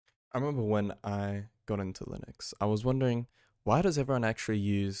I remember when I got into Linux, I was wondering, why does everyone actually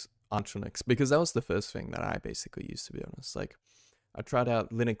use Arch Linux? Because that was the first thing that I basically used, to be honest. Like, I tried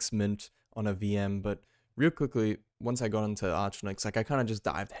out Linux Mint on a VM, but real quickly, once I got into Arch Linux, like I kind of just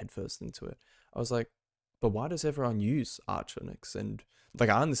dived headfirst into it. I was like, but why does everyone use Arch Linux? And like,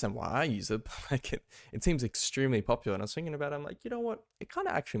 I understand why I use it, but like, it seems extremely popular. And I was thinking about it, I'm like, you know what? It kind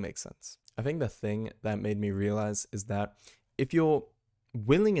of actually makes sense. I think the thing that made me realize is that if you're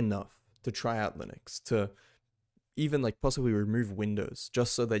willing enough to try out Linux, to even like possibly remove Windows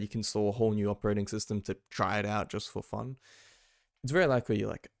just so that you can install a whole new operating system to try it out just for fun, it's very likely you're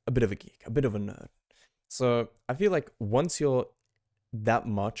like a bit of a geek, a bit of a nerd. So I feel like once you're that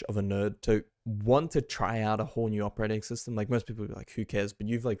much of a nerd to want to try out a whole new operating system, like most people be like, who cares? But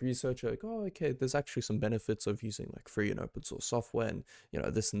you've like researched like, oh, okay, there's actually some benefits of using like free and open source software and,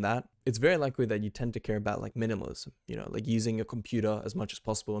 this and that. It's very likely that you tend to care about like minimalism, like using a computer as much as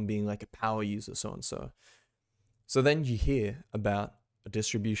possible and being like a power user, so and so. So then you hear about a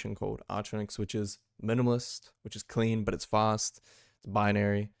distribution called Arch Linux, which is minimalist, which is clean, but it's fast, it's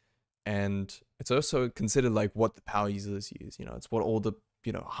binary, and it's also considered like what the power users use. It's what all the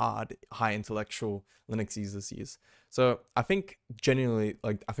hard, high intellectual Linux users use. So I think genuinely,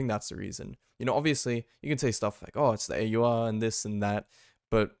 like, I think that's the reason. Obviously you can say stuff like, oh, it's the AUR and this and that,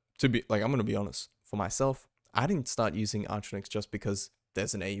 but to be like, I'm gonna be honest, for myself, I didn't start using Arch Linux just because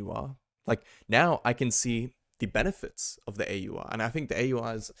there's an AUR. Like now I can see the benefits of the AUR. And I think the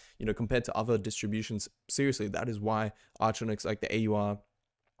AUR is, compared to other distributions, seriously, that is why Arch Linux, like the AUR,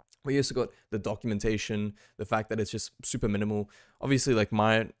 we also got the documentation, the fact that it's just super minimal. Obviously, like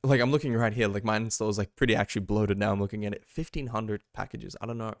mine, like I'm looking right here, like mine install is like pretty actually bloated now. I'm looking at it, 1,500 packages. I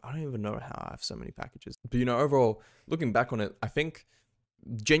don't know. I don't even know how I have so many packages. But overall, looking back on it, I think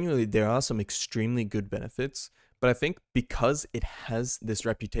genuinely there are some extremely good benefits, but I think because it has this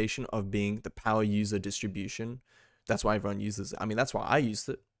reputation of being the power user distribution, that's why everyone uses it. I mean, that's why I used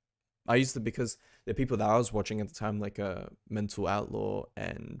it. I used it because the people that I was watching at the time, like Mental Outlaw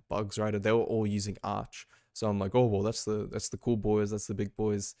and Bugs Rider, they were all using Arch. So I'm like, oh well, that's the cool boys, that's the big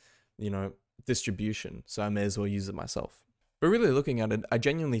boys, distribution. So I may as well use it myself. But really looking at it, I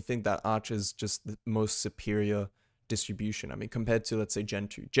genuinely think that Arch is just the most superior distribution. I mean, compared to, let's say,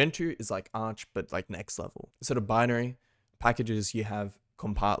 Gentoo. Gentoo is like Arch, but like next level. Instead of binary packages, you have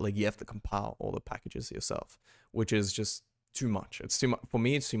compile, like you have to compile all the packages yourself, which is just too much. It's too much for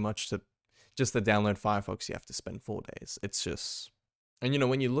me. It's too much to just to download Firefox. You have to spend 4 days. It's just, and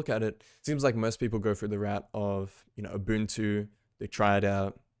when you look at it, it seems like most people go through the route of Ubuntu. They try it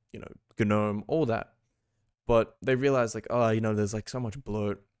out, GNOME, all that, but they realize like, oh, there's like so much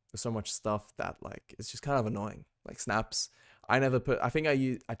bloat, there's so much stuff that like it's just kind of annoying. Like snaps, I think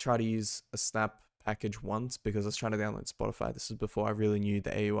I tried to use a snap package once because I was trying to download Spotify. This is before I really knew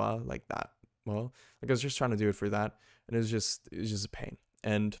the AUR like that well. Like I was just trying to do it through that, and it was just a pain.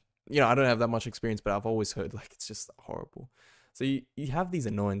 And I don't have that much experience, but I've always heard like it's just horrible. So you have these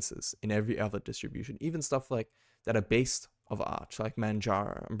annoyances in every other distribution, even stuff like that are based of Arch, like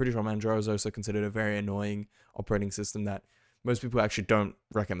Manjaro. I'm pretty sure Manjaro is also considered a very annoying operating system that most people actually don't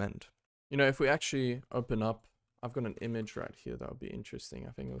recommend. If we actually open up, I've got an image right here that would be interesting.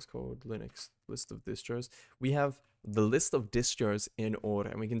 I think it was called Linux list of distros. We have the list of distros in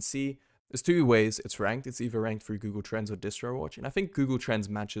order, and we can see there's two ways it's ranked. It's either ranked through Google Trends or DistroWatch, and I think Google Trends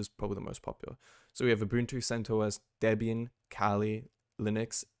matches probably the most popular. So we have Ubuntu, CentOS, Debian, Kali,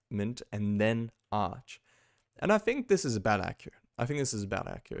 Linux, Mint, and then Arch. And I think this is about accurate.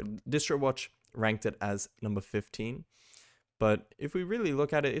 DistroWatch ranked it as number 15. But if we really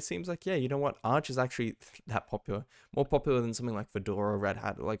look at it, it seems like, yeah, you know what? Arch is actually that popular. More popular than something like Fedora, Red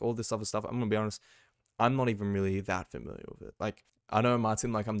Hat, like all this other stuff. I'm going to be honest, I'm not even really that familiar with it. Like, I know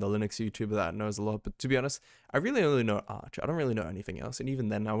Martin, like I'm the Linux YouTuber that knows a lot, but to be honest, I really only know Arch. I don't really know anything else. And even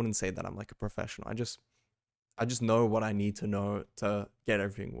then, I wouldn't say that I'm like a professional. I just know what I need to know to get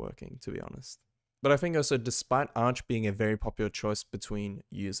everything working, to be honest. But I think also, despite Arch being a very popular choice between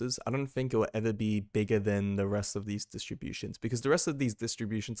users, I don't think it will ever be bigger than the rest of these distributions, because the rest of these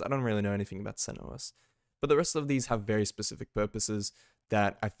distributions, I don't really know anything about CentOS, but the rest of these have very specific purposes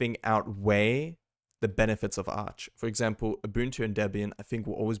that I think outweigh the benefits of Arch. For example, Ubuntu and Debian, I think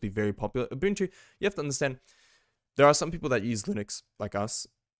will always be very popular. Ubuntu, you have to understand, there are some people that use Linux, like us,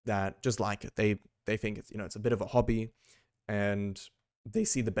 that just like it. They think it's, it's a bit of a hobby, and they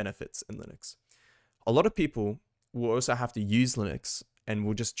see the benefits in Linux. A lot of people will also have to use Linux and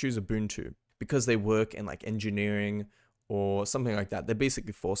will just choose Ubuntu because they work in like engineering or something like that. They're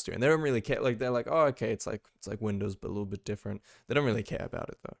basically forced to, and they don't really care. Like they're like, oh, okay, it's like Windows, but a little bit different. They don't really care about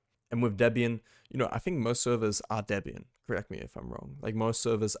it though. And with Debian, you know, I think most servers are Debian. Correct me if I'm wrong. Like most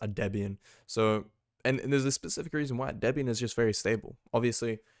servers are Debian. So, and there's a specific reason why. Debian is just very stable.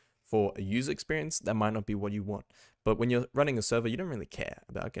 Obviously, for a user experience, that might not be what you want. But when you're running a server, you don't really care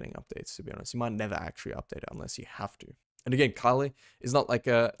about getting updates, to be honest. You might never actually update it unless you have to. And again, Kali is not like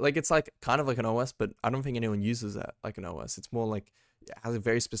it's like kind of like an OS, but I don't think anyone uses that like an OS. It's more like it has a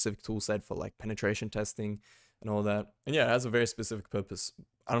very specific tool set for like penetration testing and all that. And yeah, it has a very specific purpose.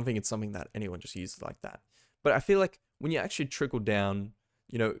 I don't think it's something that anyone just uses like that. But I feel like when you actually trickle down,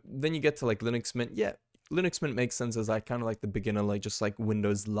 you know, then you get to like Linux Mint. Yeah, Linux Mint makes sense as like kind of like the beginner, like just like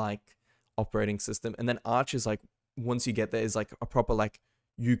Windows like operating system. And then Arch is like, once you get there, is like a proper like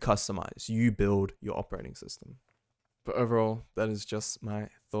you customize, you build your operating system. But overall, that is just my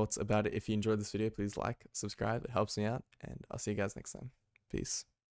thoughts about it. If you enjoyed this video, please like, subscribe. It helps me out. And I'll see you guys next time. Peace.